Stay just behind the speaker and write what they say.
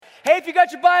Hey, if you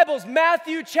got your Bibles,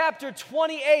 Matthew chapter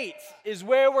 28 is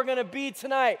where we're going to be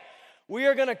tonight. We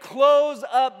are going to close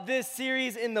up this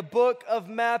series in the book of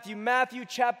Matthew. Matthew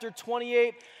chapter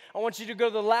 28. I want you to go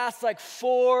to the last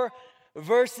 4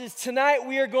 verses. Tonight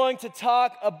we are going to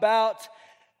talk about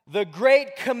the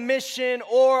Great Commission,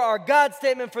 or our God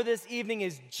statement for this evening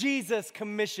is Jesus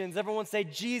commissions. Everyone say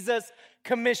Jesus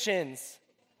commissions.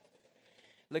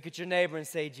 Look at your neighbor and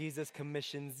say Jesus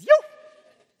commissions. You.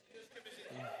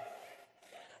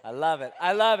 I love it.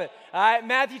 I love it. All right,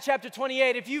 Matthew chapter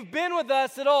 28. If you've been with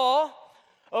us at all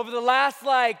over the last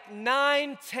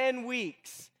 9-10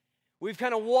 weeks, we've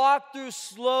kind of walked through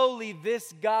slowly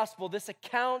this gospel, this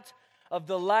account of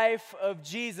the life of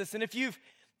Jesus. And if you've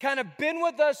kind of been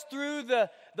with us through the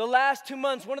last 2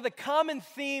 months, one of the common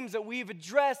themes that we've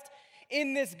addressed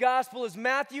in this gospel is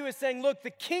Matthew is saying, look,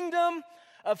 the kingdom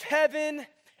of heaven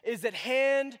is at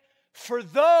hand for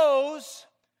those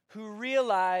who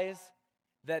realize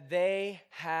that they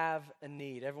have a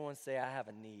need. Everyone say, I have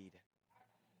a need.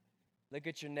 Look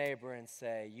at your neighbor and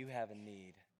say, you have a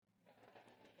need.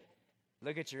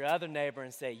 Look at your other neighbor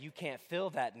and say, you can't fill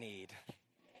that need.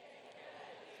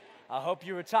 I hope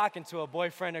you were talking to a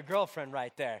boyfriend or girlfriend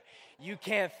right there. You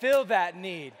can't fill that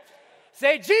need.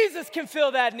 Say, Jesus can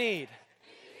fill that need.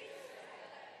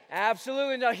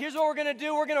 Absolutely. Now, here's what we're going to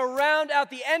do. We're going to round out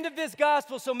the end of this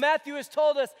gospel. So Matthew has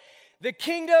told us the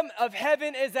kingdom of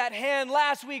heaven is at hand.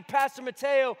 Last week, Pastor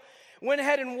Mateo went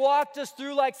ahead and walked us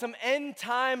through some end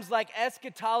times,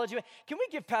 eschatology. Can we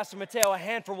give Pastor Mateo a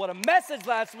hand for what a message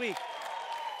last week?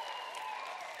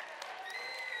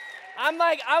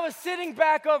 I was sitting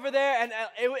back over there, and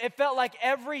it felt like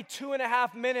every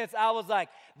 2.5 minutes, I was like,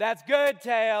 that's good,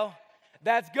 Teo.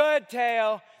 That's good,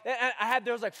 Teo. And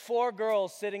there was 4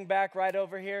 girls sitting back right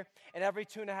over here, and every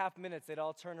 2.5 minutes, they'd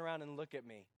all turn around and look at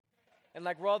me. And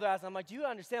roll their eyes. I'm like, do you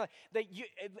understand?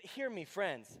 Hear me,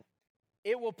 friends.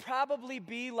 It will probably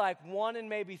be 1 and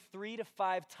maybe 3 to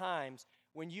 5 times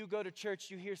when you go to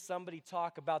church, you hear somebody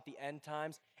talk about the end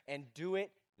times and do it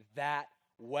that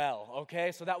well,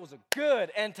 okay? So that was a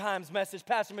good end times message,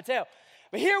 Pastor Mateo.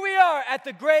 But here we are at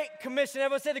the Great Commission.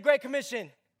 Everyone say the Great Commission.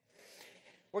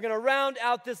 We're going to round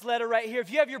out this letter right here.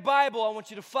 If you have your Bible, I want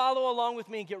you to follow along with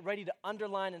me and get ready to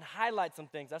underline and highlight some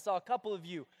things. I saw a couple of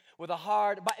you with a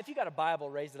hard, if you got a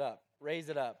Bible, raise it up. Raise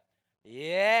it up.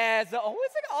 Yes. Oh,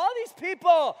 it's all these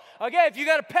people. Okay, if you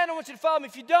got a pen, I want you to follow me.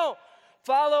 If you don't,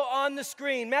 follow on the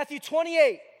screen. Matthew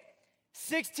 28,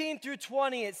 16 through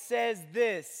 20, it says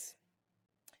this.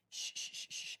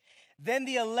 Shh. Then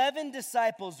the 11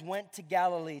 disciples went to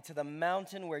Galilee, to the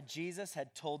mountain where Jesus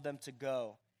had told them to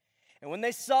go. And when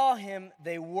they saw him,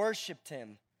 they worshiped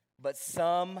him, but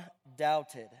some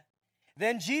doubted.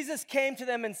 Then Jesus came to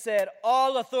them and said,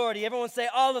 all authority, everyone say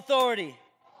all authority.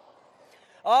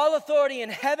 All authority in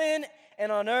heaven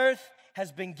and on earth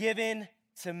has been given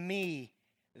to me.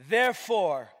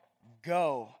 Therefore,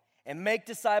 go and make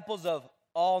disciples of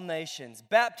all nations,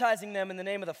 baptizing them in the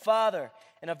name of the Father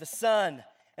and of the Son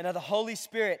and of the Holy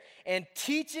Spirit, and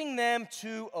teaching them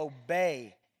to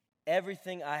obey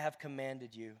everything I have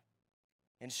commanded you.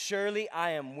 And surely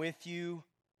I am with you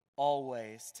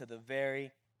always to the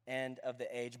very end of the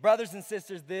age. Brothers and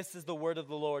sisters, this is the word of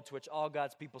the Lord, to which all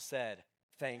God's people said,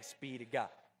 thanks be to God.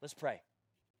 Let's pray.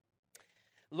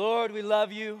 Lord, we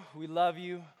love you, we love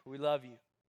you, we love you.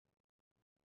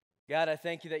 God, I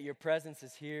thank you that your presence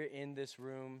is here in this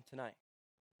room tonight,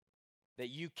 that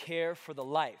you care for the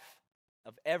life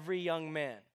of every young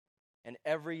man and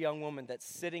every young woman that's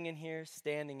sitting in here,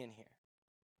 standing in here.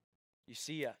 You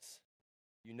see us,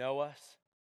 you know us,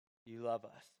 you love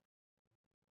us.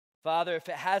 Father, if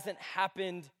it hasn't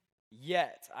happened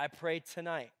yet, I pray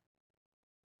tonight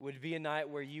would be a night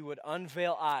where you would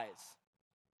unveil eyes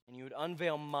and you would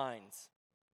unveil minds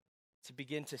to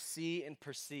begin to see and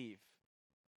perceive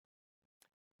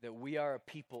that we are a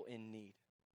people in need.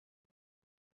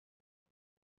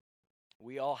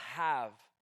 We all have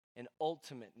an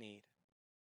ultimate need.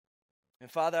 And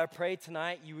Father, I pray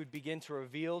tonight you would begin to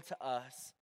reveal to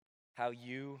us how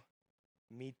you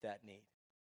meet that need.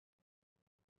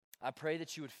 I pray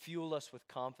that you would fuel us with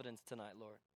confidence tonight,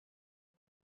 Lord.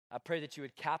 I pray that you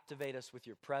would captivate us with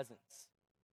your presence.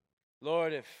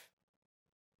 Lord, if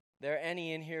there are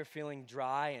any in here feeling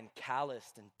dry and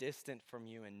calloused and distant from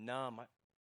you and numb,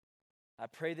 I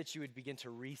pray that you would begin to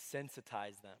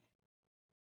resensitize them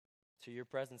to your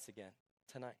presence again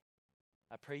tonight.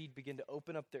 I pray you'd begin to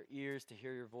open up their ears to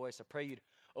hear your voice. I pray you'd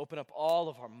open up all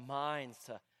of our minds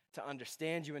to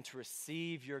understand you and to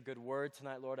receive your good word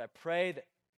tonight, Lord. I pray that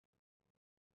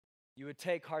you would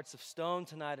take hearts of stone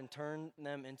tonight and turn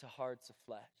them into hearts of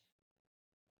flesh.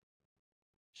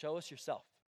 Show us yourself.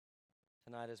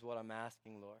 tonight is what I'm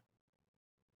asking, Lord.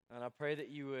 And I pray that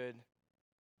you would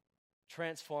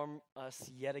transform us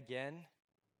yet again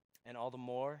and all the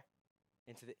more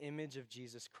into the image of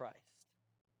Jesus Christ.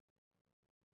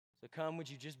 So come, would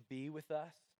you just be with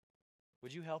us?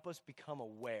 Would you help us become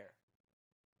aware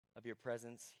of your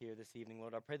presence here this evening,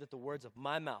 Lord? I pray that the words of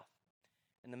my mouth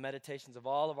and the meditations of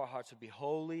all of our hearts would be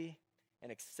holy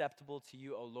and acceptable to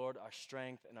you, O Lord, our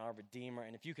strength and our Redeemer.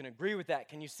 And if you can agree with that,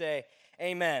 can you say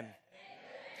amen? Amen.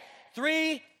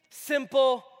 3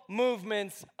 simple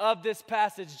movements of this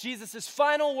passage. Jesus'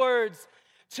 final words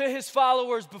to his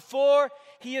followers before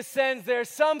he ascends. There are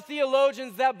some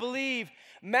theologians that believe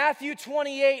Matthew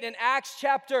 28 and Acts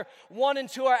chapter 1 and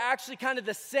 2 are actually kind of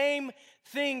the same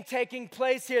thing taking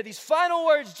place here. These final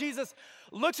words, Jesus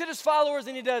looks at his followers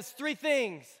and he does 3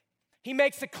 things. He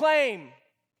makes a claim,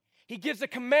 he gives a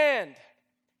command,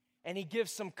 and he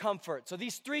gives some comfort. So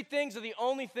these 3 things are the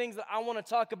only things that I want to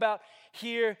talk about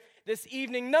here this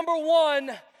evening. Number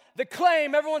 1, the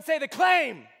claim. Everyone say the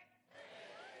claim.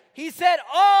 He said,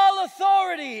 all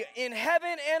authority in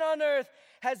heaven and on earth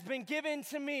has been given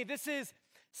to me. This is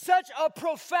such a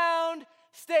profound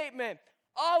statement.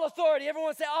 All authority.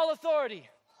 Everyone say all authority.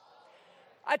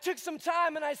 I took some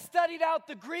time and I studied out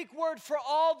the Greek word for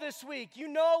all this week. You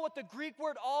know what the Greek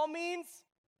word all means?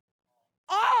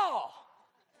 All.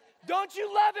 Don't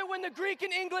you love it when the Greek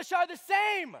and English are the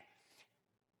same?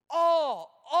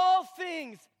 All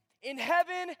things in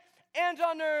heaven and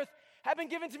on earth have been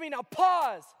given to me. Now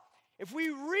pause. If we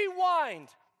rewind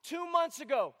 2 months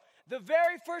ago, the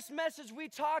very first message we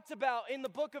talked about in the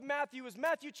book of Matthew was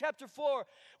Matthew chapter 4,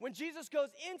 when Jesus goes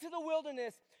into the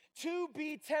wilderness to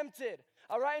be tempted.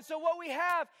 All right, and so what we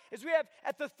have is we have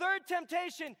at the third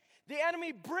temptation, the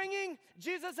enemy bringing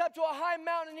Jesus up to a high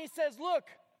mountain, and he says, look,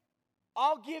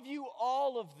 I'll give you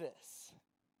all of this.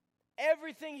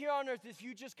 Everything here on earth, if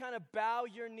you just kind of bow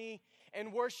your knee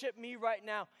and worship me right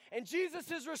now. And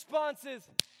Jesus' response is,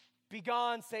 be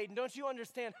gone, Satan. Don't you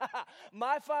understand?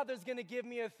 My Father's going to give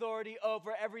me authority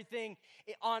over everything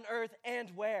on earth and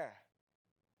where?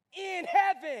 In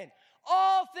heaven.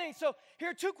 All things. So here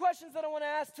are 2 questions that I want to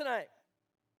ask tonight.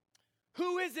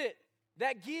 Who is it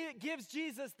that gives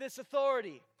Jesus this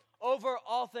authority over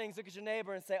all things? Look at your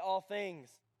neighbor and say, all things.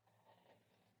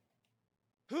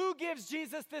 Who gives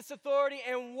Jesus this authority,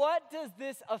 and what does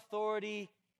this authority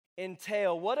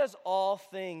entail? What does all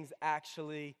things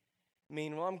actually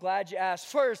mean? Well, I'm glad you asked.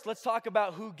 First, let's talk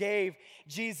about who gave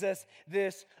Jesus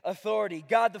this authority.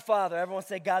 God the Father. Everyone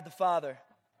say God the Father.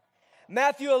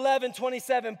 Matthew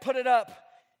 11:27, put it up.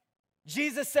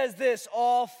 Jesus says this,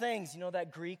 all things. You know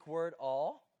that Greek word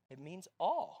all? It means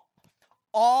all.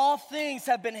 All things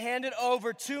have been handed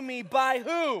over to me by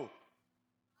who?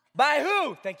 By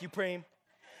who? Thank you, Preem.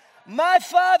 My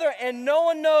Father, and no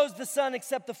one knows the Son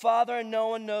except the Father, and no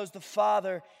one knows the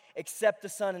Father except the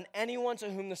Son, and anyone to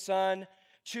whom the Son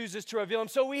chooses to reveal him.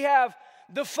 So we have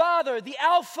the Father, the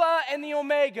Alpha and the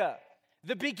Omega,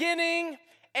 the beginning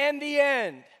and the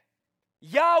end.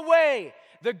 Yahweh,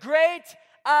 the great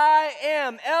I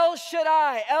am, El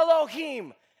Shaddai,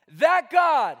 Elohim, that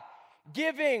God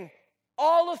giving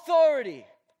all authority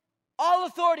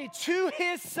to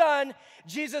his Son,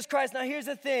 Jesus Christ. Now here's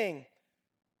the thing.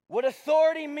 What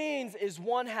authority means is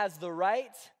one has the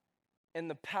right and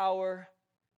the power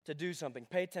to do something.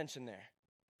 Pay attention there.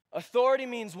 Authority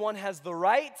means one has the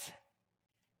right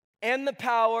and the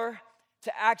power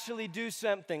to actually do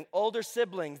something. Older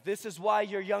siblings, this is why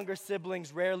your younger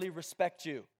siblings rarely respect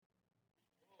you.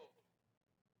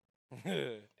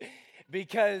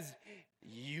 Because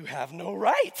you have no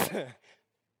right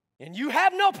and you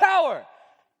have no power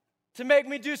to make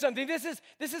me do something. This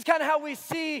is kind of how we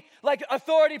see like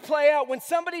authority play out. When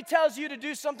somebody tells you to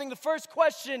do something, the first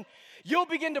question you'll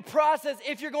begin to process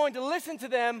if you're going to listen to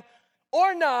them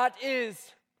or not is,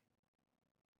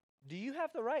 do you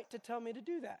have the right to tell me to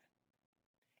do that?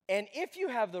 And if you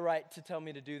have the right to tell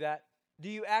me to do that, do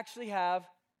you actually have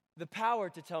the power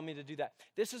to tell me to do that?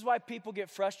 This is why people get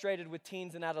frustrated with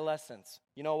teens and adolescents.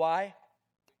 You know why?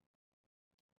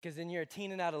 Because when you're a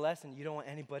teen and adolescent, you don't want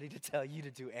anybody to tell you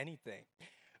to do anything,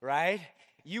 right?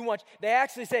 They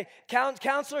actually say,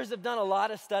 counselors have done a lot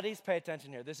of studies. Pay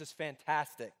attention here. This is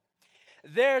fantastic.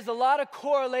 There's a lot of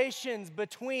correlations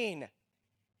between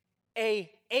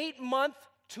a 8-month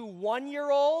to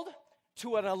 1-year-old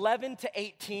to an 11 to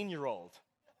 18-year-old.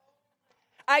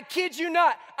 I kid you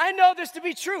not. I know this to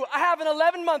be true. I have an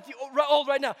 11-month-old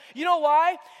right now. You know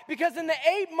why? Because in the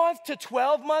 8-month to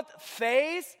 12-month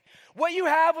phase, what you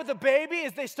have with a baby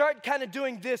is they start kind of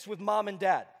doing this with mom and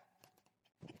dad.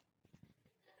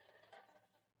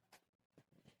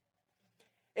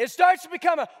 It starts to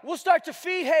become we'll start to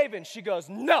feed Haven. She goes,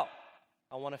 no,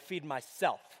 I want to feed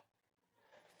myself,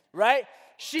 right?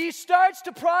 She starts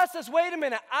to process, wait a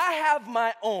minute, I have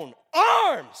my own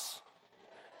arms.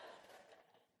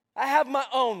 I have my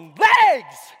own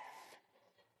legs.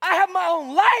 I have my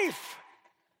own life.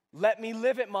 Let me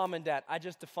live it, Mom and Dad. I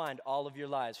just defined all of your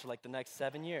lives for like the next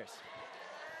 7 years.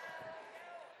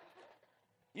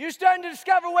 You're starting to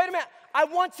discover, wait a minute, I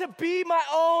want to be my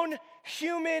own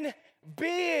human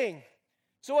being.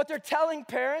 So what they're telling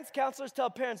parents, counselors tell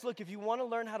parents, look, if you want to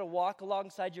learn how to walk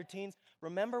alongside your teens,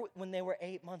 remember when they were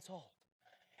 8 months old.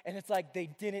 And it's like they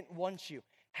didn't want you.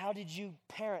 How did you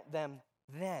parent them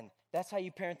then? That's how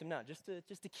you parent them now, just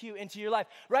to cue into your life,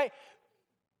 right?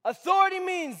 Authority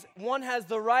means one has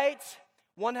the right,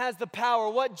 one has the power.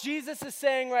 What Jesus is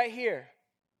saying right here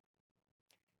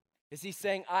is he's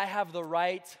saying, I have the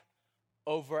right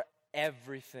over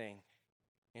everything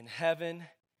in heaven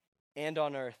and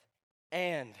on earth,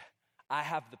 and I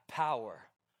have the power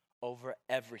over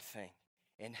everything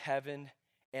in heaven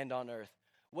and on earth.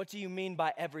 What do you mean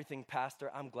by everything,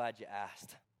 Pastor? I'm glad you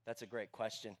asked. That's a great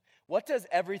question. What does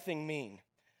everything mean?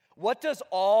 What does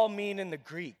all mean in the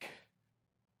Greek?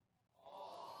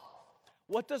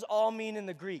 What does all mean in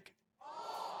the Greek?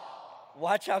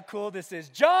 Watch how cool this is.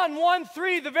 John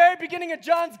 1:3, the very beginning of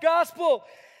John's gospel.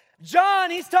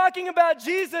 John, he's talking about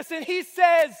Jesus, and he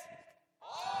says,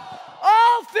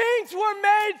 all things were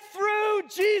made through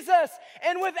Jesus,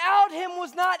 and without him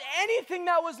was not anything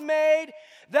that was made.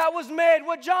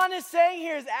 What John is saying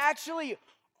here is actually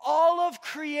all of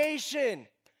creation,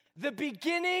 the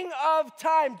beginning of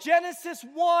time, Genesis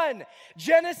 1,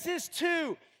 Genesis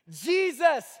 2,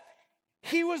 Jesus,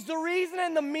 he was the reason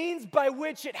and the means by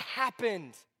which it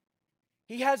happened.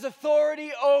 He has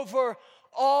authority over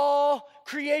all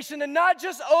creation, and not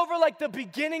just over like the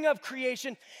beginning of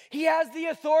creation. He has the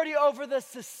authority over the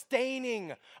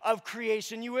sustaining of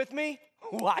creation. You with me?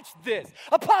 Watch this.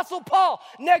 Apostle Paul,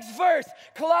 next verse,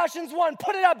 Colossians 1.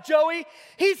 Put it up, Joey.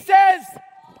 He says,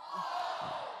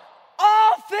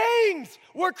 all things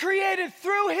were created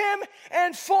through him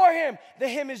and for him. The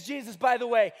him is Jesus, by the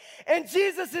way. And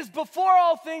Jesus is before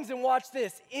all things. And watch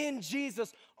this. In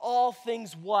Jesus, all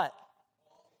things what?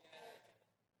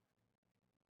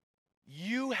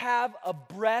 You have a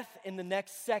breath in the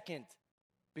next second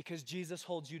because Jesus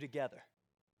holds you together.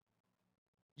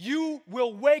 You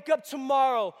will wake up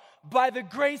tomorrow by the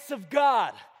grace of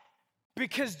God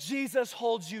because Jesus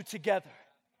holds you together.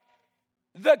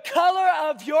 The color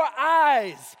of your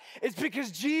eyes is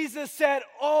because Jesus said,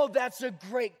 oh, that's a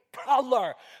great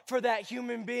color for that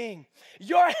human being.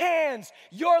 Your hands,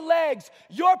 your legs,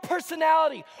 your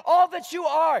personality, all that you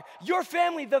are, your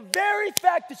family, the very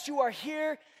fact that you are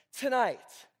here tonight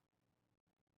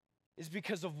is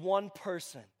because of one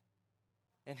person,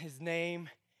 and his name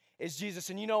is Jesus.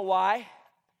 And you know why?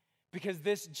 Because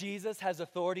this Jesus has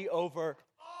authority over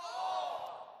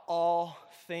all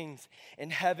things in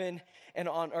heaven and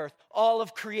on earth, all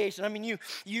of creation. I mean,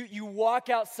 you walk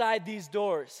outside these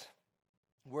doors.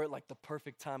 We're at like the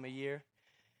perfect time of year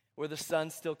where the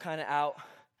sun's still kind of out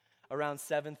around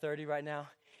 7:30 right now,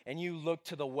 and you look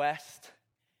to the west,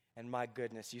 and my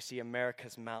goodness, you see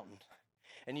America's mountain.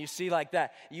 And you see like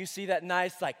that, you see that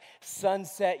nice like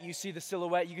sunset, you see the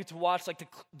silhouette, you get to watch like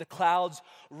the clouds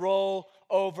roll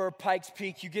over Pikes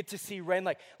Peak, you get to see rain,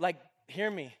 like hear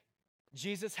me,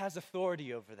 Jesus has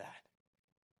authority over that.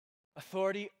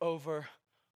 Authority over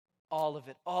all of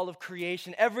it, all of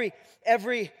creation, every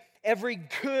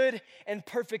good and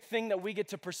perfect thing that we get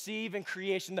to perceive in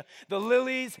creation, the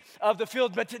lilies of the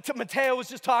field. Mateo was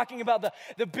just talking about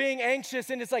the being anxious,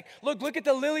 and it's like, look at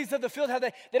the lilies of the field, how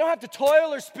they don't have to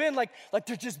toil or spin, like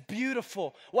they're just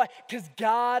beautiful. Why? Because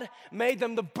God made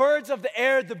them. The birds of the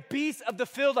air, the beasts of the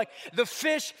field, like the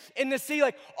fish in the sea,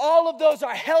 like all of those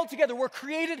are held together. We're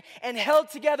created and held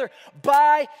together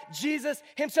by Jesus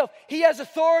himself. He has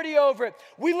authority over it.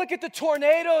 We look at the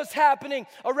tornadoes happening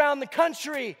around the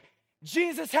country.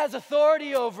 Jesus has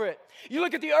authority over it. You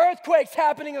look at the earthquakes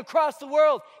happening across the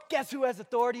world. Guess who has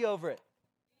authority over it?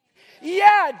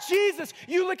 Yeah, Jesus.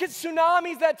 You look at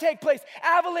tsunamis that take place,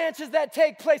 avalanches that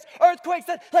take place, earthquakes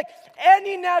that, like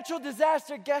any natural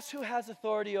disaster, guess who has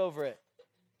authority over it?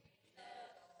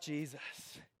 Jesus.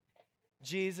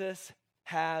 Jesus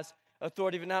has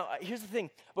authority. Now, here's the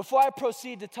thing. Before I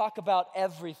proceed to talk about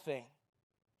everything,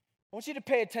 I want you to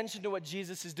pay attention to what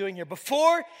Jesus is doing here.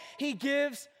 Before he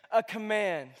gives a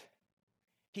command,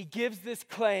 he gives this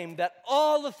claim that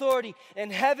all authority in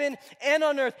heaven and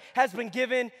on earth has been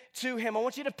given to him. I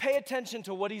want you to pay attention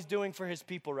to what he's doing for his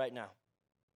people right now.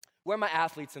 Where are my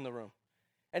athletes in the room?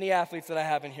 Any athletes that I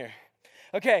have in here?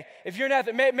 Okay, if you're an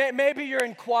athlete, maybe you're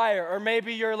in choir, or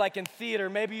maybe you're like in theater,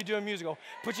 maybe you do a musical.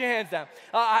 Put your hands down.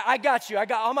 I got you. I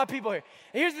got all my people here.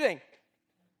 And here's the thing.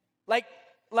 Like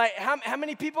how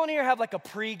many people in here have like a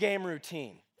pre-game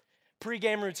routine?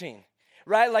 Pre-game routine,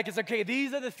 right? Like it's okay,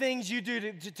 these are the things you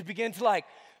do to begin to like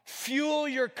fuel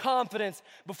your confidence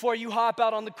before you hop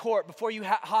out on the court, before you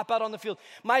hop out on the field.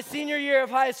 My senior year of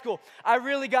high school, I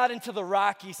really got into the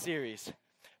Rocky series.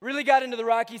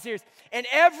 And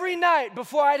every night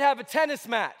before I'd have a tennis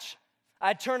match,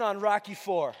 I'd turn on Rocky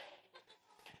 4.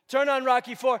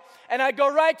 And I'd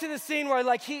go right to the scene where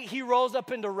like he rolls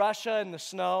up into Russia in the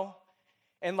snow.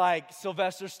 And like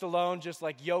Sylvester Stallone just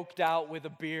like yoked out with a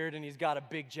beard, and he's got a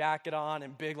big jacket on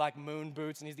and big like moon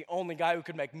boots, and he's the only guy who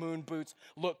could make moon boots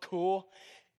look cool.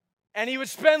 And he would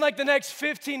spend like the next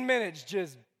 15 minutes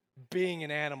just being an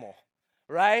animal,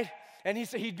 right? And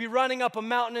he'd be running up a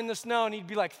mountain in the snow, and he'd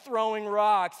be like throwing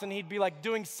rocks, and he'd be like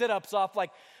doing sit-ups off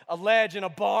like a ledge in a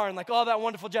barn, like all that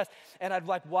wonderful jazz. And I'd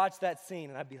like watch that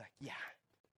scene, and I'd be like, yeah.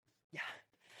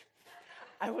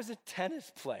 I was a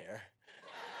tennis player.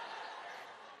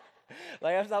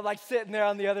 Like I'm like sitting there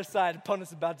on the other side,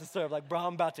 opponent's about to serve, like, bro,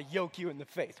 I'm about to yoke you in the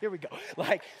face. Here we go.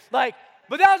 But that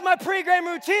was my pre-game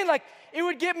routine. Like, it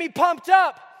would get me pumped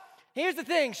up. Here's the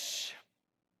thing.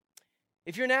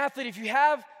 If you're an athlete, if you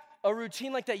have a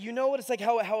routine like that, you know what it's like,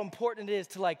 how important it is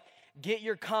to like get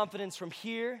your confidence from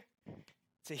here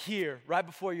to here, right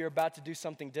before you're about to do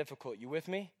something difficult. You with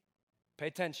me? Pay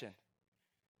attention.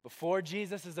 Before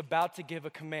Jesus is about to give a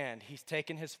command, he's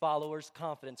taken his followers'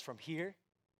 confidence from here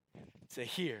to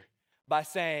here by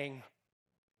saying,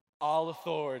 all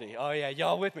authority. Oh yeah,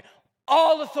 y'all with me?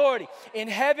 All authority in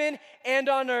heaven and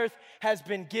on earth has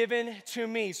been given to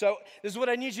me. So this is what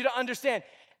I need you to understand.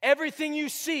 Everything you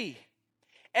see,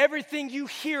 everything you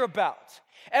hear about,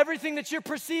 everything that you're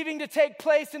perceiving to take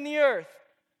place in the earth,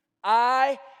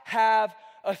 I have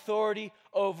authority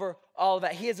over all of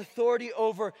that. He has authority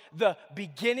over the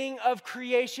beginning of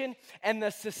creation and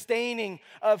the sustaining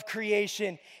of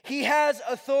creation. He has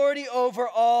authority over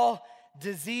all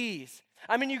disease.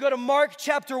 I mean, you go to Mark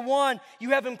chapter 1,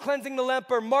 you have him cleansing the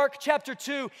leper. Mark chapter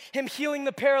 2, him healing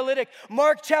the paralytic.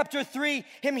 Mark chapter 3,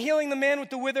 him healing the man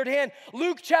with the withered hand.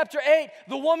 Luke chapter 8,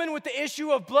 the woman with the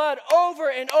issue of blood. Over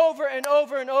and over and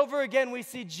over and over again, we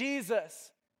see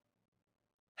Jesus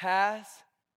has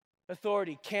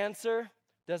authority. Cancer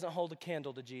doesn't hold a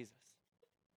candle to Jesus.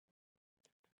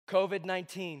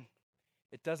 COVID-19,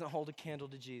 it doesn't hold a candle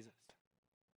to Jesus.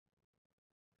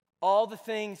 All the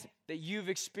things that you've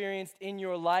experienced in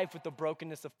your life with the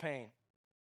brokenness of pain,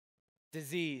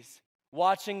 disease,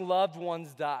 watching loved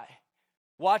ones die,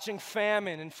 watching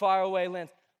famine in faraway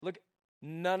lands. Look,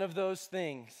 none of those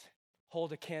things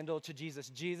hold a candle to Jesus.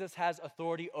 Jesus has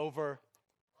authority over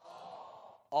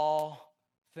all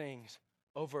things,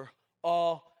 over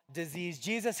all disease.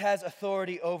 Jesus has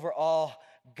authority over all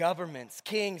governments,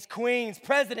 kings, queens,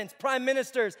 presidents, prime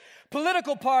ministers,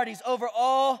 political parties, over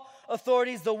all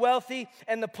authorities, the wealthy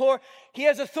and the poor. He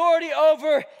has authority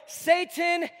over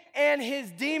Satan and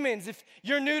his demons. If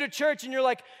you're new to church and you're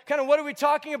like, kind of what are we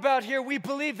talking about here? We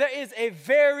believe there is a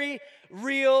very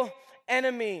real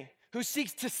enemy who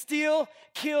seeks to steal,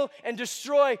 kill, and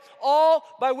destroy, all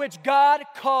by which God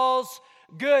calls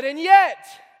good. And yet,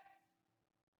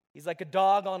 he's like a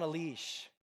dog on a leash.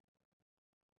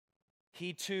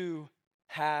 He too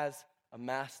has a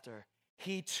master.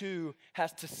 He too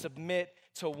has to submit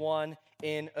to one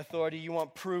in authority. You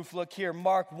want proof? Look here,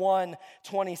 Mark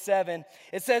 1:27.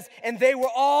 It says, and they were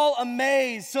all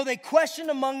amazed. So they questioned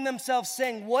among themselves,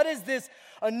 saying, what is this?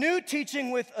 A new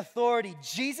teaching with authority.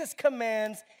 Jesus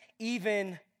commands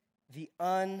even the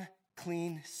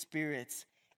unclean spirits,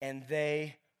 and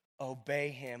they obey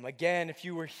him. Again, if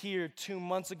you were here 2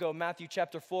 months ago, Matthew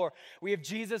chapter 4, we have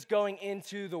Jesus going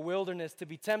into the wilderness to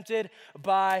be tempted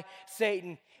by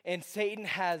Satan. And Satan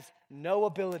has no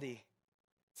ability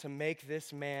to make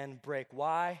this man break.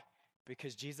 Why?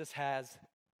 Because Jesus has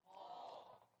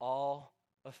all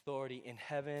authority in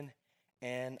heaven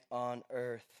and on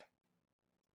earth.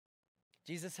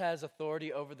 Jesus has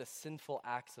authority over the sinful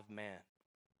acts of man.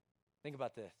 Think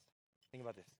about this. Think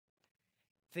about this.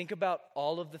 Think about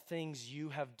all of the things you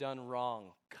have done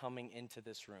wrong coming into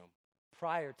this room,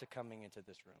 prior to coming into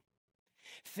this room.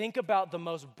 Think about the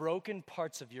most broken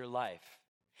parts of your life.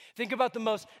 Think about the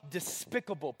most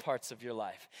despicable parts of your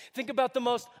life. Think about the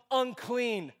most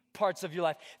unclean parts of your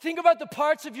life. Think about the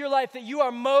parts of your life that you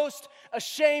are most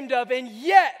ashamed of, and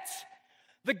yet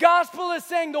the gospel is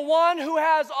saying the one who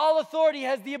has all authority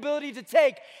has the ability to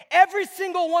take every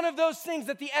single one of those things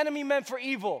that the enemy meant for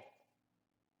evil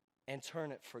and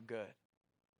turn it for good.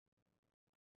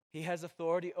 He has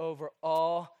authority over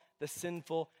all the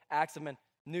sinful acts of men.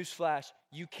 Newsflash,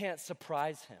 you can't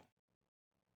surprise him.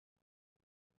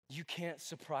 You can't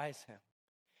surprise him.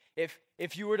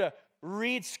 If you were to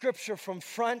read Scripture from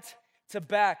front to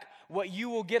back, what you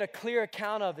will get a clear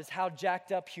account of is how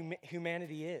jacked up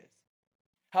humanity is.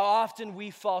 How often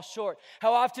we fall short.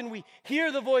 How often we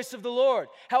hear the voice of the Lord.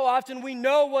 How often we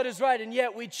know what is right, and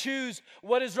yet we choose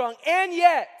what is wrong. And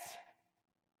yet,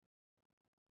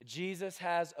 Jesus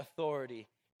has authority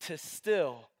to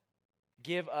still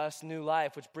give us new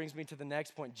life, which brings me to the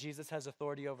next point. Jesus has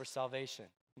authority over salvation.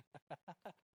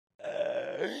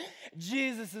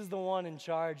 Jesus is the one in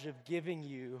charge of giving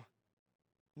you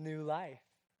new life.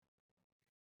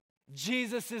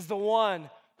 Jesus is the one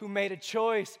who made a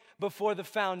choice before the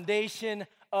foundation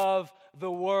of the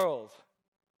world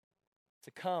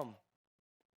to come,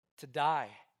 to die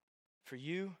for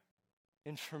you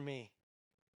and for me,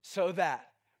 so that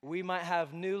we might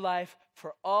have new life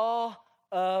for all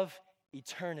of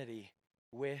eternity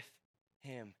with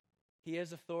him. He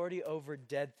has authority over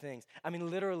dead things. I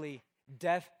mean, literally,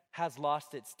 death has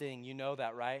lost its sting. You know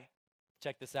that, right?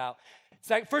 Check this out. It's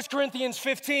like 1 Corinthians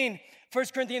 15,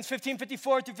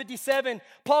 54 through 57.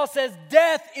 Paul says,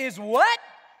 death is what?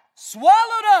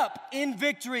 Swallowed up in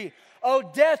victory. Oh,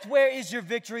 death, where is your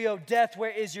victory? Oh, death,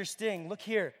 where is your sting? Look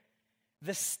here.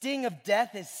 The sting of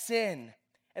death is sin,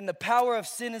 and the power of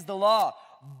sin is the law.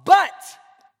 But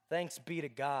thanks be to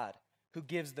God, who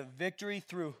gives the victory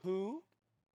through who?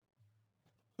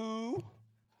 Who?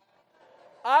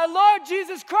 Our Lord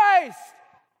Jesus Christ,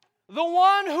 the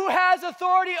one who has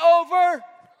authority over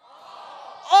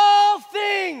all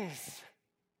things.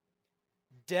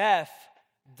 Death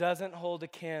doesn't hold a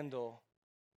candle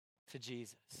to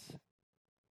Jesus.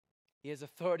 He has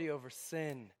authority over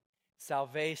sin,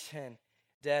 salvation,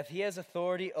 death. He has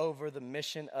authority over the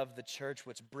mission of the church,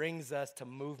 which brings us to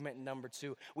movement number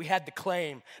 2. We had the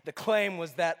claim. The claim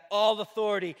was that all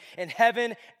authority in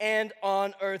heaven and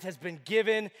on earth has been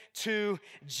given to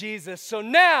Jesus. So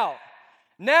now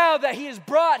that he has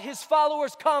brought his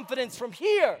followers confidence from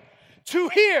here to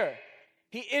here,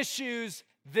 he issues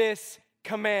this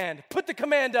command. Put the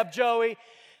command up, Joey.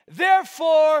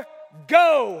 Therefore,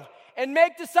 go and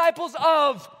make disciples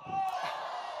of.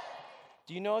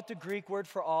 Do you know what the Greek word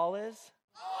for all is?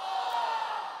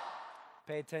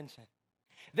 Pay attention.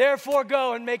 Therefore,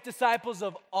 go and make disciples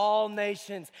of all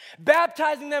nations,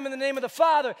 baptizing them in the name of the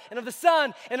Father and of the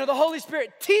Son and of the Holy Spirit,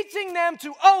 teaching them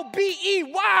to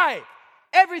obey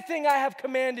everything I have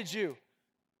commanded you.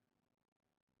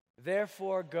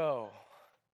 Therefore, go.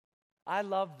 I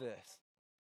love this.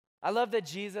 I love that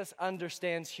Jesus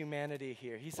understands humanity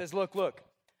here. He says, look,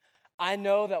 I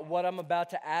know that what I'm about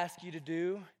to ask you to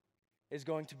do is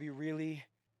going to be really,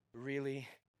 really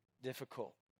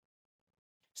difficult.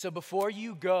 So before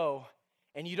you go,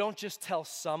 and you don't just tell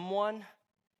someone,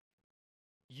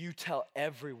 you tell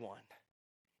everyone.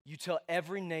 You tell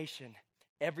every nation,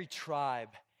 every tribe,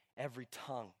 every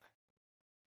tongue.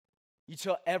 You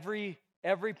tell every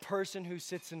person who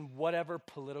sits in whatever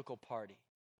political party.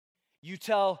 You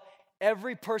tell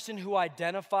every person who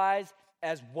identifies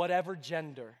as whatever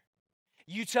gender.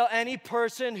 You tell any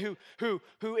person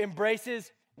who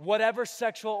embraces whatever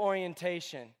sexual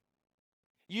orientation.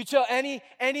 You tell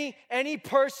any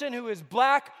person who is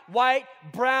black, white,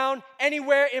 brown,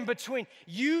 anywhere in between.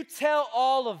 You tell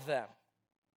all of them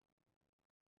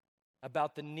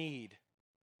about the need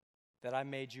that I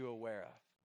made you aware of.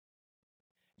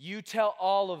 You tell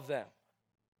all of them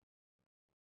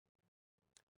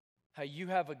how you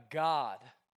have a God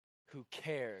who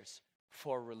cares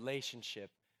for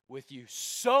relationship with you,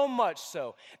 so much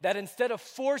so that instead of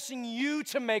forcing you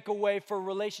to make a way for a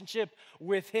relationship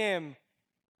with him,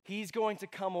 he's going to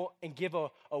come and give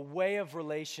a way of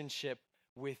relationship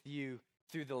with you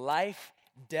through the life,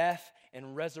 death,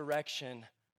 and resurrection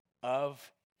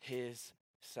of his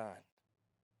Son.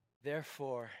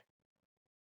 Therefore,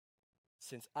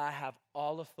 since I have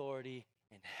all authority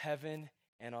in heaven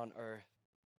and on earth,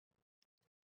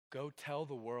 go tell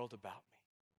the world about me.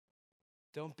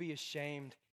 Don't be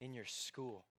ashamed in your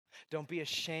school. Don't be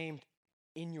ashamed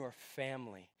in your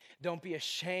family. Don't be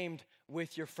ashamed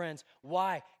with your friends.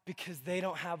 Why? Because they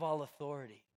don't have all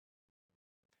authority.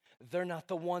 They're not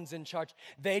the ones in charge.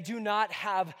 They do not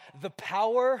have the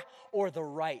power or the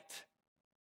right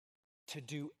to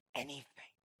do anything.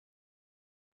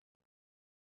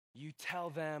 You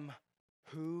tell them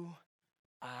who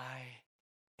I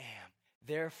am.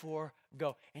 Therefore,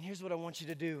 go. And here's what I want you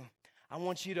to do. I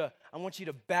want you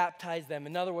to baptize them.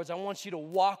 In other words, I want you to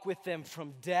walk with them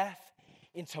from death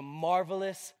into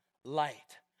marvelous light.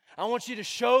 I want you to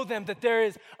show them that there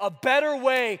is a better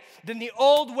way than the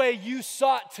old way you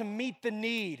sought to meet the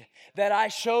need that I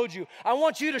showed you. I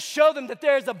want you to show them that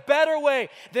there is a better way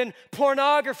than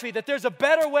pornography, that there's a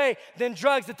better way than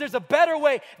drugs, that there's a better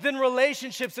way than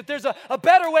relationships, that there's a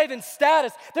better way than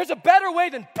status, there's a better way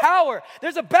than power,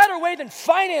 there's a better way than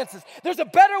finances, there's a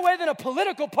better way than a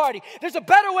political party, there's a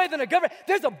better way than a government,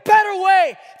 there's a better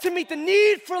way to meet the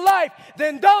need for life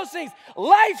than those things.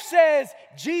 Life says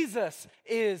Jesus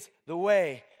is the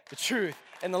way, the truth,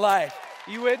 and the life.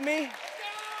 You with me?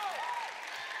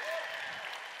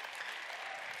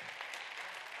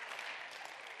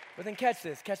 But then catch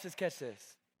this. It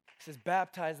says,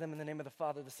 baptize them in the name of the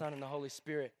Father, the Son, and the Holy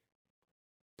Spirit.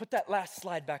 Put that last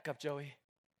slide back up, Joey.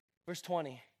 Verse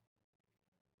 20.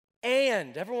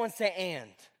 And, everyone say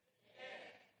and.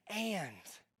 And.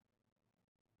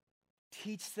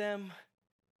 Teach them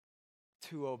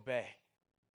to obey.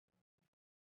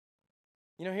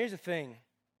 You know, here's the thing.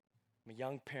 I'm a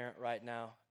young parent right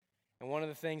now. And one of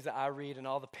the things that I read in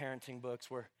all the parenting books,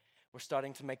 we're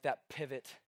starting to make that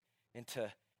pivot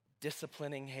into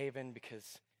disciplining Haven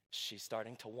because she's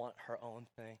starting to want her own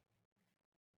thing.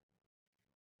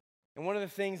 And one of the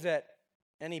things that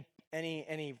any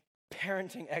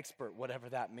parenting expert, whatever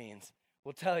that means,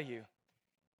 will tell you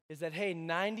is that, hey,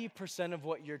 90% of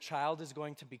what your child is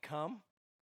going to become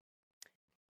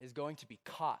is going to be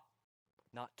caught,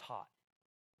 not taught.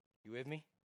 You with me?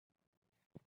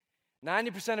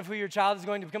 90% of who your child is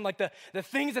going to become, like the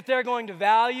things that they're going to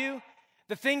value,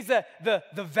 the things that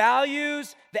the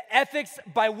values, the ethics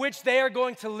by which they are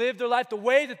going to live their life, the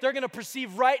way that they're going to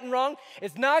perceive right and wrong,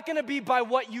 is not going to be by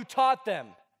what you taught them.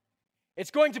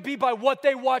 It's going to be by what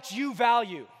they watch you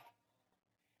value.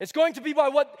 It's going to be by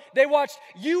what they watch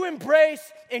you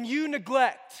embrace and you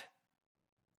neglect.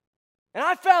 And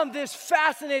I found this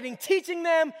fascinating, teaching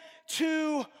them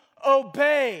to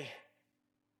obey.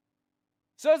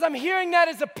 So as I'm hearing that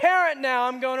as a parent now,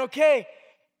 I'm going, okay,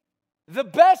 the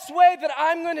best way that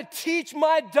I'm going to teach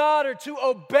my daughter to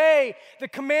obey the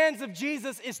commands of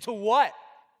Jesus is to what?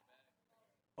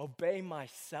 Obey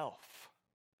myself.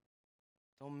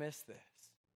 Don't miss this.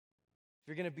 If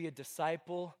you're going to be a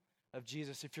disciple of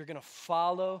Jesus, if you're going to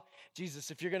follow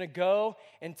Jesus, if you're going to go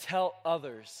and tell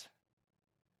others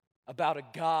about a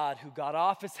God who got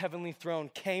off his heavenly throne,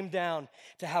 came down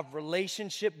to have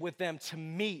relationship with them, to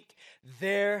meet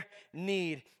their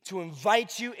need, to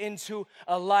invite you into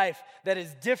a life that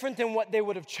is different than what they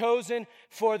would have chosen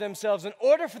for themselves. In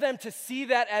order for them to see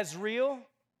that as real,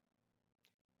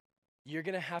 you're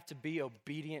going to have to be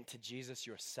obedient to Jesus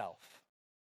yourself.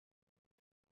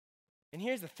 And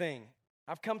here's the thing.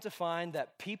 I've come to find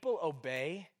that people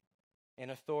obey an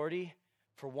authority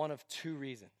for one of two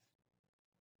reasons.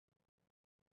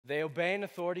 They obey an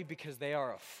authority because they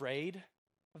are afraid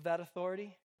of that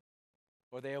authority,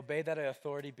 or they obey that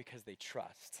authority because they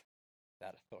trust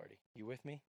that authority. You with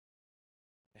me?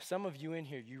 If some of you in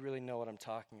here, you really know what I'm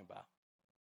talking about.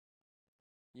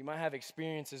 You might have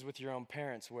experiences with your own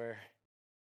parents where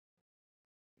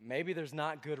maybe there's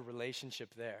not good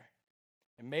relationship there.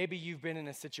 And maybe you've been in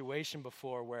a situation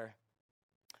before where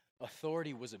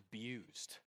authority was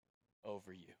abused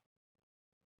over you.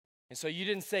 And so you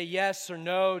didn't say yes or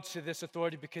no to this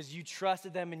authority because you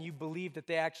trusted them and you believed that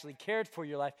they actually cared for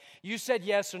your life. You said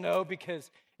yes or no because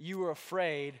you were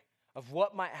afraid of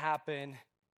what might happen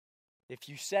if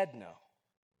you said no.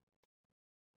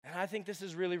 And I think this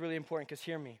is really, really important because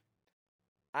hear me.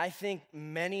 I think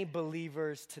many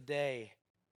believers today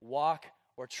walk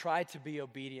or try to be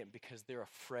obedient because they're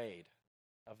afraid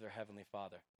of their Heavenly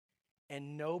Father.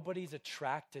 And nobody's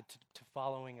attracted to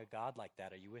following a God like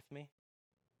that. Are you with me?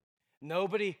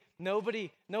 Nobody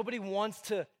wants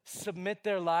to submit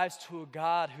their lives to a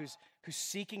God who's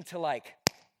seeking to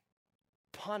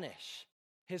punish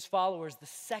his followers the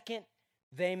second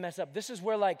they mess up. This is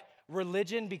where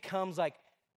religion becomes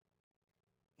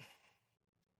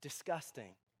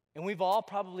disgusting. And we've all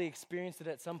probably experienced it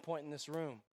at some point in this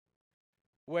room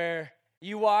where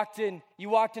you walked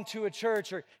into a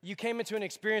church or you came into an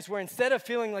experience where instead of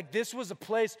feeling like this was a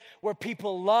place where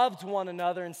people loved one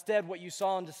another, instead what you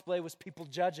saw on display was people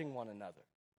judging one another.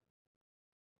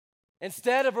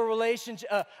 Instead of a relationship,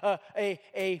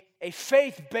 a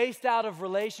faith based out of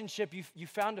relationship, you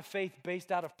found a faith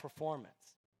based out of performance.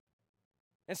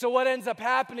 And so what ends up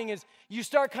happening is you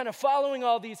start kind of following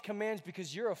all these commands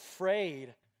because you're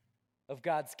afraid of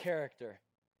God's character.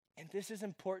 And this is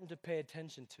important to pay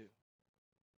attention to.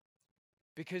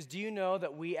 Because do you know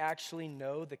that we actually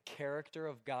know the character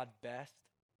of God best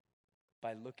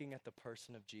by looking at the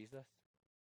person of Jesus?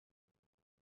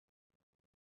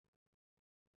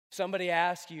 Somebody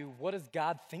asks you, what does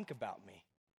God think about me?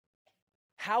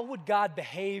 How would God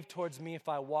behave towards me if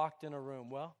I walked in a room?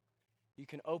 Well, you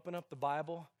can open up the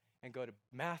Bible and go to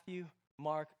Matthew,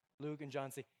 Mark, Luke, and John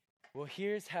and say, well,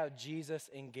 here's how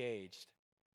Jesus engaged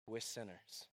with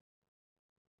sinners.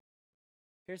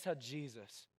 Here's how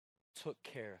Jesus took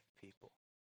care of people.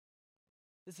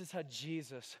 This is how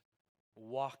Jesus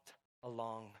walked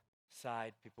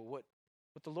alongside people. What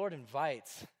the Lord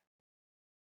invites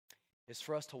is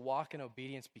for us to walk in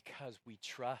obedience because we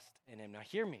trust in him. Now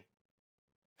hear me.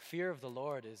 Fear of the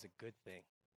Lord is a good thing.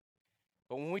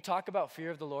 But when we talk about fear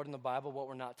of the Lord in the Bible, what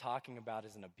we're not talking about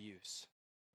is an abuse.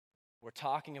 We're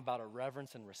talking about a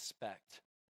reverence and respect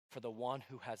for the one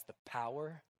who has the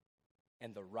power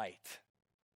and the right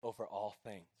over all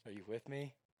things. Are you with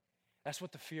me? That's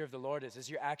what the fear of the Lord is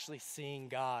you're actually seeing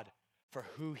God for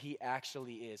who he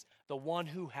actually is. The one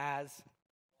who has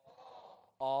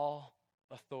all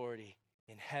authority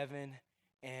in heaven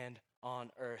and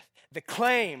on earth. The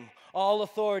claim, all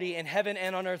authority in heaven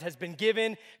and on earth has been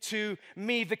given to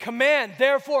me. The command,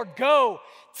 therefore, go,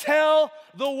 tell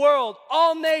the world,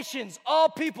 all nations, all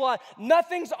people,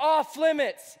 nothing's off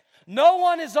limits. No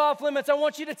one is off limits. I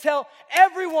want you to tell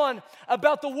everyone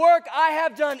about the work I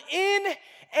have done in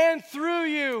and through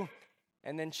you.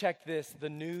 And then check this, the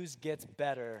news gets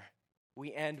better.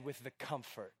 We end with the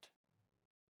comfort.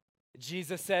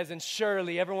 Jesus says, and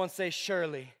surely, everyone say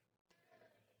surely.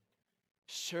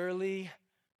 Surely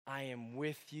I am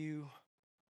with you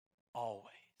always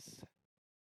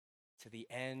to the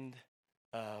end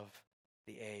of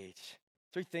the age.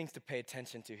 3 things to pay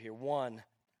attention to here. 1,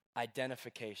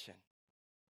 identification.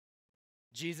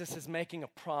 Jesus is making a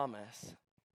promise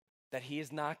that he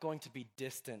is not going to be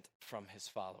distant from his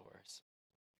followers,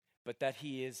 but that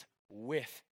he is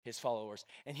with his followers.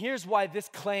 And here's why this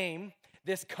claim,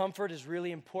 this comfort is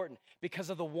really important, because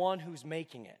of the one who's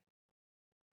making it.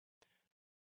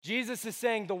 Jesus is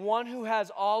saying the one who has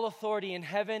all authority in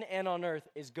heaven and on earth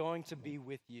is going to be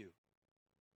with you.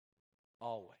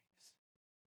 Always.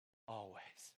 Always.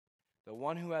 The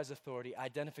one who has authority,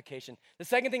 identification. The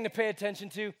second thing to pay attention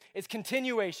to is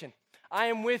continuation. I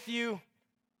am with you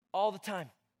all the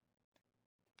time.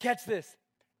 Catch this.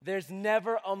 There's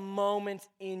never a moment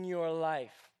in your life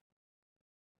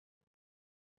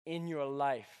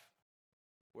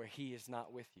where he is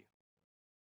not with you.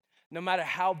 No matter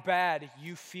how bad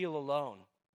you feel alone,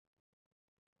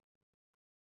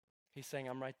 he's saying,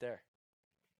 I'm right there.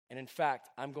 And in fact,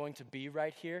 I'm going to be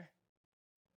right here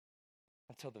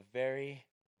until the very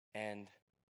end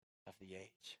of the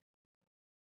age.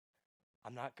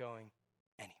 I'm not going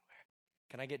anywhere.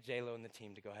 Can I get J-Lo and the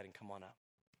team to go ahead and come on up?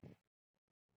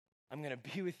 I'm going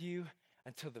to be with you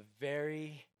until the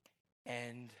very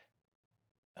end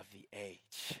of the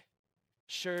age.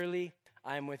 Surely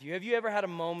I am with you. Have you ever had a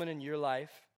moment in your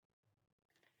life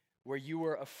where you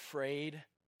were afraid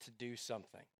to do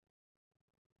something?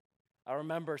 I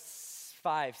remember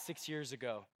 5-6 years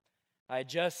ago, I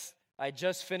just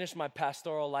finished my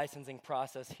pastoral licensing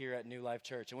process here at New Life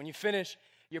Church. And when you finish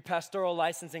your pastoral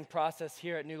licensing process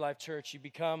here at New Life Church, you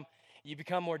become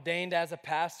ordained as a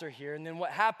pastor here. And then what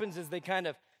happens is they kind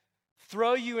of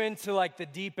throw you into like the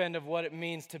deep end of what it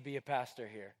means to be a pastor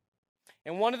here.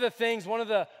 And one of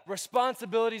the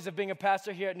responsibilities of being a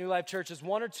pastor here at New Life Church is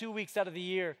 1 or 2 weeks out of the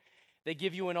year, they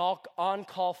give you an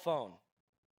on-call phone.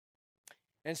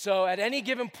 And so at any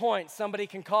given point, somebody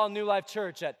can call New Life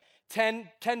Church at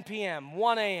 10 p.m.,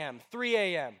 1 a.m., 3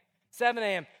 a.m., 7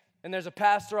 a.m., and there's a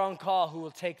pastor on call who will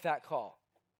take that call.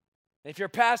 And if you're a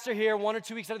pastor here 1 or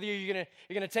 2 weeks out of the year,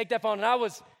 you're gonna take that phone. And I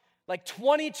was like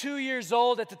 22 years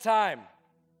old at the time.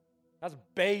 I was a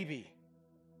baby.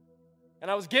 And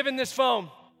I was given this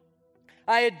phone.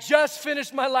 I had just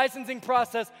finished my licensing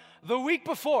process the week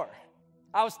before.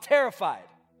 I was terrified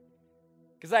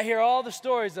because I hear all the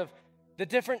stories of the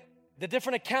different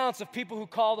accounts of people who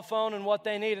call the phone and what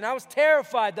they need. And I was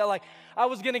terrified that I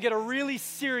was going to get a really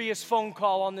serious phone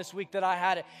call on this week that I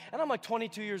had it. And I'm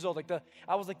 22 years old.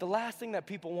 I was the last thing that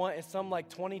people want is some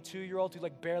 22-year-old who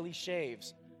barely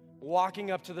shaves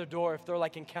walking up to their door if they're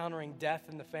encountering death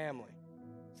in the family,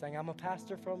 saying, I'm a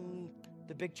pastor from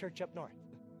the big church up north.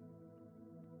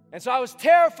 And so I was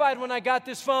terrified when I got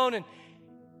this phone, and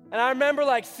I remember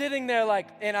sitting there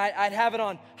and I'd have it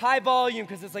on high volume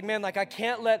because it's I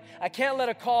can't let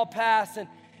a call pass, and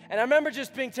I remember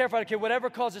just being terrified. Okay, whatever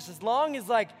calls, just as long as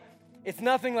it's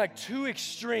nothing too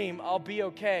extreme, I'll be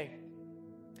okay.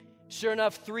 Sure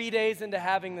enough, 3 days into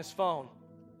having this phone,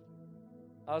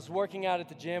 I was working out at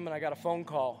the gym and I got a phone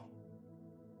call.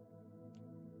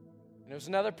 And it was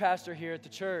another pastor here at the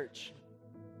church.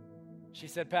 She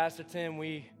said, Pastor Tim,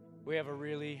 we have a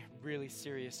really, really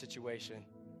serious situation.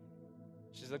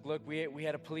 She's like, look, we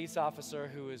had a police officer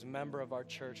who is a member of our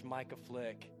church, Micah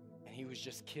Flick, and he was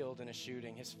just killed in a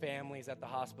shooting. His family's at the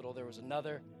hospital. There was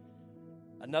another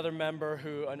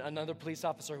police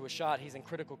officer who was shot. He's in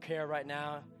critical care right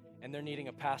now, and they're needing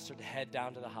a pastor to head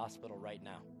down to the hospital right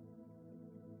now.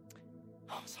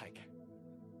 I was like,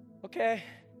 okay.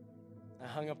 I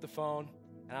hung up the phone,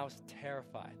 and I was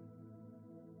terrified.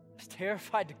 I was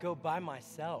terrified to go by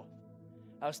myself.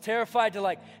 I was terrified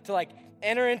to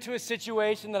enter into a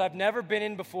situation that I've never been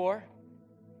in before.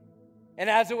 And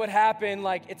as it would happen,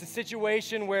 it's a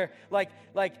situation where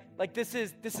this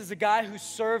is a guy who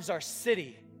serves our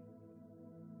city.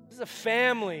 This is a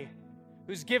family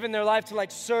who's given their life to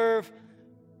serve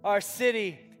our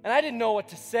city. And I didn't know what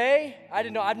to say.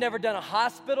 I've never done a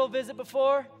hospital visit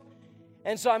before.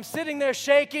 And so I'm sitting there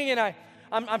shaking, and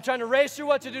I'm trying to race through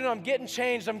what to do, and I'm getting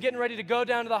changed. I'm getting ready to go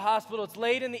down to the hospital. It's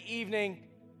late in the evening,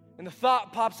 and the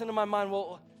thought pops into my mind,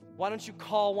 well, why don't you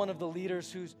call one of the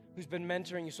leaders who's been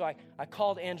mentoring you? So I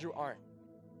called Andrew Arndt.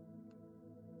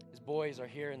 His boys are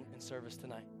here in service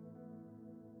tonight.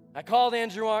 I called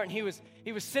Andrew Arndt, and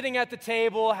he was sitting at the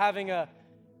table having a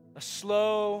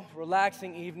slow,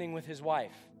 relaxing evening with his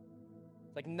wife.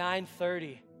 It's like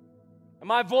 9:30. And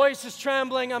my voice is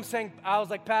trembling. I was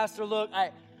like, Pastor, look,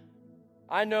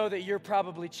 I know that you're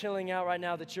probably chilling out right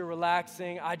now, that you're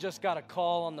relaxing. I just got a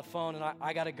call on the phone, and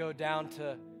I got to go down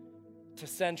to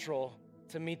Central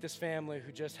to meet this family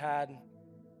who just had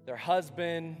their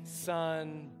husband,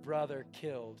 son, brother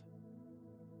killed.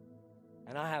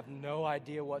 And I have no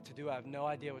idea what to do. I have no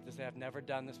idea what to say. I've never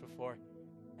done this before.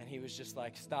 And he was just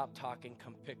like, stop talking,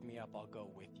 come pick me up, I'll go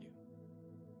with you.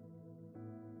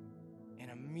 And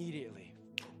immediately,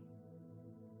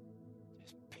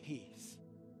 just peace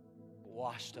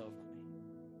washed over me.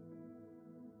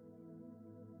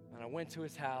 And I went to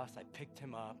his house, I picked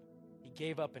him up. He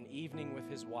gave up an evening with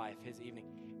his wife, his evening,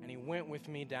 and he went with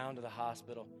me down to the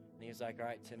hospital. And he was like, all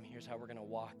right, Tim, here's how we're going to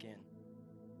walk in.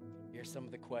 Here's some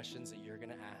of the questions that you're going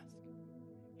to ask.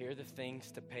 Here are the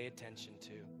things to pay attention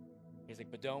to. He's like,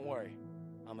 but don't worry,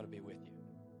 I'm going to be with you.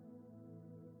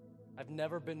 I've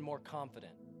never been more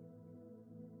confident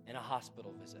in a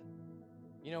hospital visit.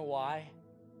 You know why?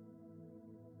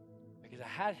 Because I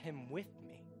had him with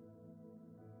me.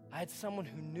 I had someone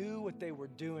who knew what they were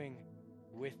doing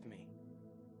with me.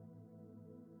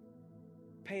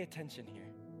 Pay attention here.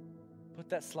 Put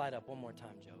that slide up one more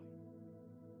time, Joey.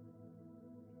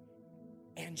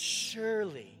 And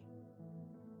surely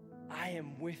I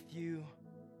am with you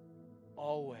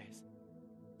always.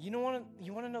 You want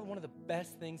to know one of the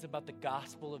best things about the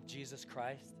gospel of Jesus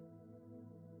Christ?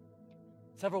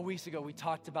 Several weeks ago, we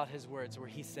talked about his words where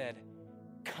he said,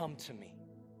 come to me,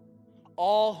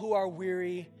 all who are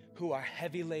weary, who are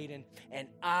heavy laden, and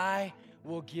I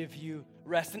will give you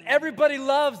rest. And everybody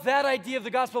loves that idea of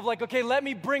the gospel of okay, let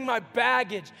me bring my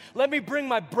baggage. Let me bring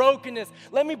my brokenness.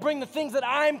 Let me bring the things that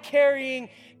I'm carrying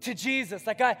to Jesus.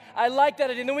 I like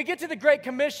that idea. And then we get to the Great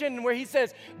Commission where he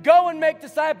says, go and make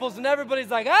disciples. And everybody's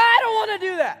like, I don't want to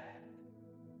do that.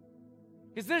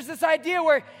 Because there's this idea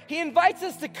where he invites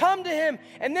us to come to him,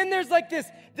 and then there's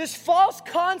this false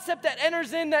concept that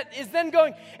enters in that is then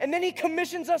going, and then he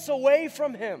commissions us away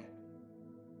from him.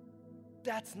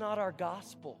 That's not our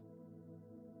gospel.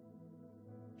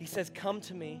 He says, come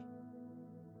to me,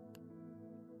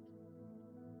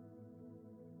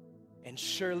 and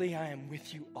surely I am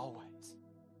with you always.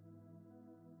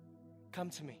 Come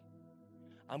to me.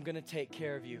 I'm going to take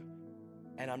care of you,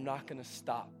 and I'm not going to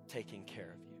stop taking care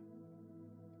of you.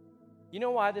 You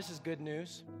know why this is good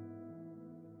news?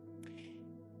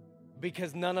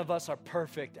 Because none of us are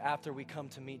perfect after we come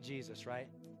to meet Jesus, right?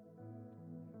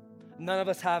 None of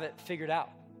us have it figured out.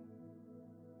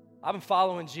 I've been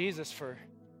following Jesus for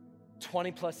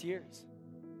 20 plus years.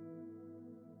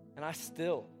 And I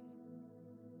still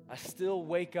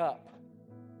wake up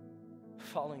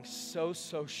falling so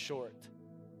short.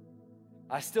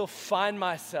 I still find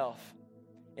myself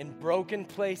in broken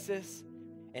places,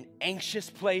 in anxious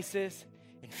places,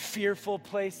 in fearful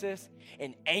places,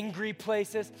 in angry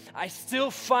places. I still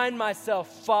find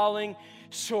myself falling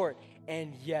short.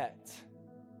 And yet,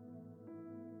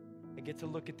 I get to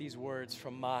look at these words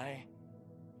from my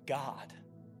God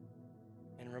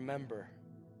and remember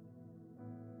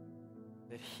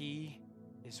that he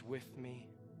is with me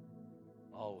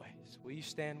always. Will you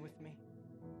stand with me?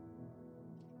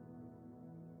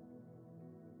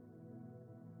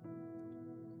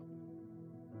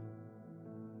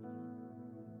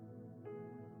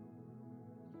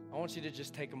 I want you to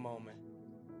just take a moment.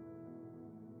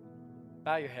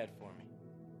 Bow your head for me.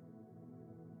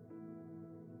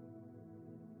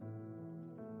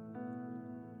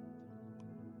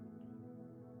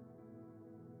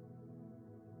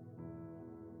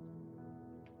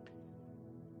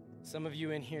 Some of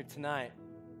you in here tonight,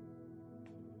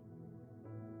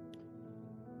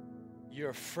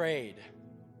 you're afraid.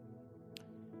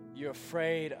 You're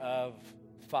afraid of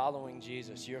following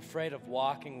Jesus. You're afraid of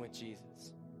walking with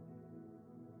Jesus.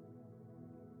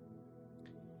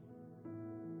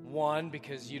 One,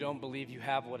 because you don't believe you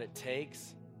have what it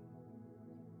takes.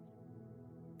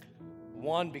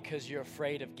 One, because you're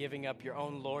afraid of giving up your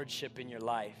own lordship in your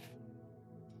life.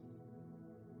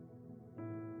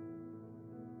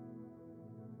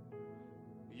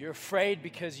 You're afraid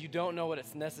because you don't know what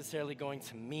it's necessarily going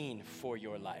to mean for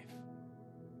your life.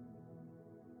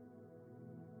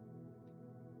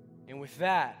 And with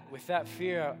that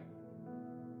fear,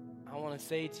 I want to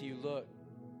say to you, look,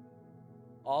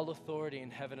 all authority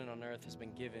in heaven and on earth has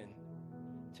been given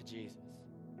to Jesus.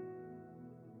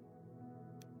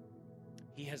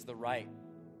 He has the right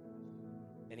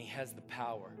and he has the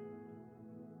power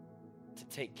to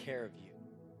take care of you,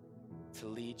 to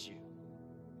lead you,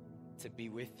 to be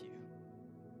with you.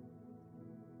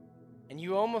 And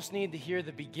you almost need to hear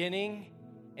the beginning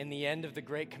and the end of the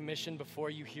Great Commission before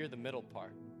you hear the middle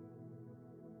part.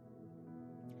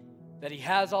 That he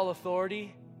has all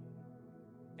authority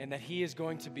and that he is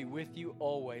going to be with you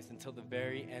always until the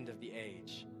very end of the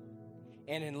age.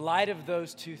 And in light of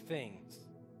those two things,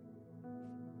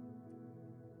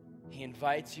 he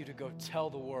invites you to go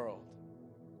tell the world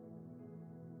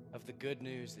of the good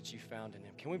news that you found in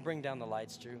him. Can we bring down the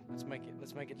lights, Drew? Let's make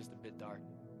it just a bit dark.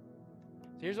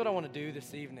 So here's what I want to do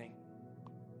this evening.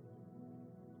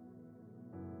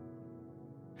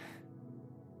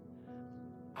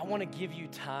 I want to give you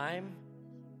time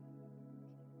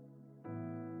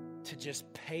to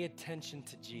just pay attention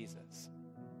to Jesus,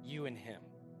 you and him.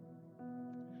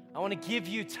 I want to give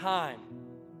you time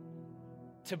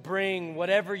to bring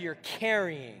whatever you're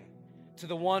carrying to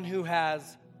the one who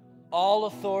has all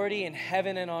authority in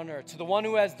heaven and on earth, to the one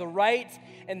who has the right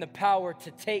and the power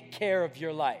to take care of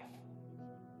your life.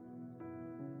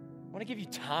 I want to give you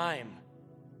time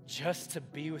just to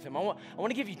be with him. I want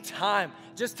to give you time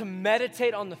just to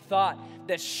meditate on the thought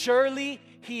that surely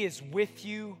he is with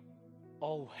you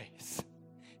always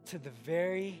to the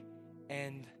very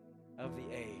end of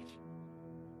the age.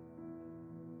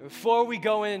 Before we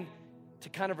go in to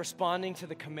kind of responding to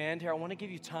the command here, I want to give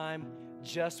you time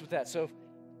just with that. So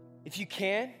if you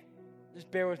can,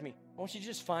 just bear with me. I want you to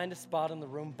just find a spot in the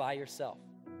room by yourself.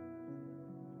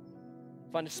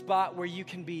 Find a spot where you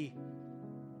can be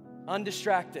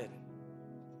undistracted.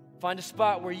 Find a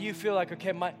spot where you feel like,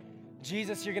 okay,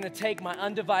 Jesus, you're going to take my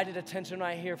undivided attention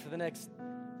right here for the next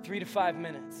 3 to 5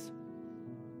 minutes.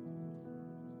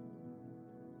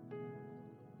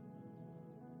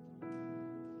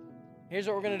 Here's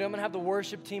what we're going to do. I'm going to have the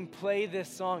worship team play this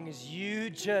song as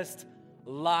you just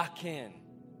lock in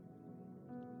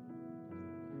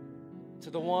to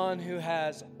the one who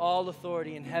has all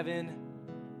authority in heaven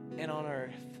and on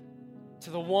earth,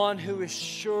 to the one who is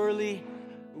surely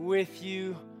with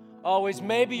you always.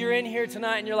 Maybe you're in here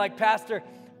tonight and you're like, Pastor,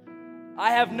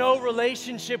 I have no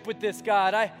relationship with this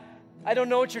God. I don't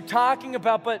know what you're talking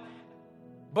about, but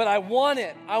I want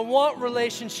it. I want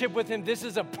relationship with him. This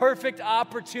is a perfect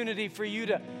opportunity for you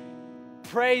to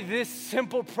pray this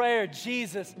simple prayer.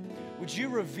 Jesus, would you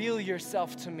reveal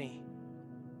yourself to me?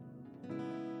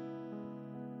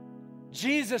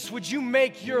 Jesus, would you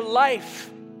make your life,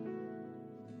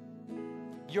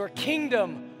 your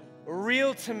kingdom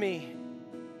real to me?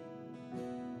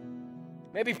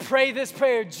 Maybe pray this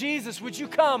prayer. Jesus, would you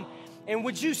come and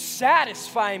would you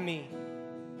satisfy me?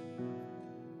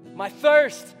 My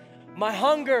thirst, my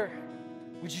hunger,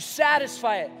 would you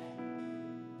satisfy it?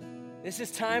 This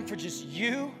is time for just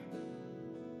you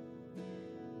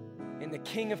and the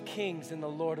King of Kings and the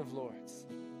Lord of Lords.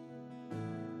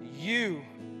 You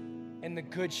and the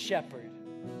Good Shepherd.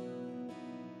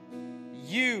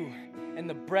 You and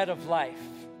the bread of life.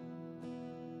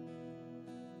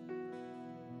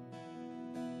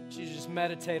 You just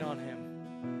meditate on him.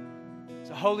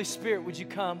 So Holy Spirit, would you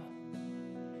come?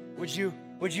 Would you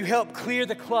help clear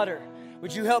the clutter?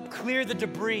 Would you help clear the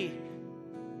debris?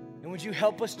 And would you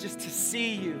help us just to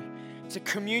see you, to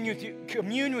commune with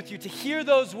you, to hear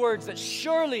those words that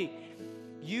surely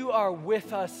you are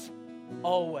with us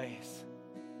always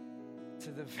to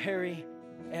the very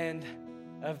end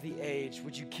of the age.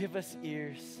 Would you give us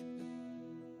ears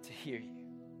to hear you?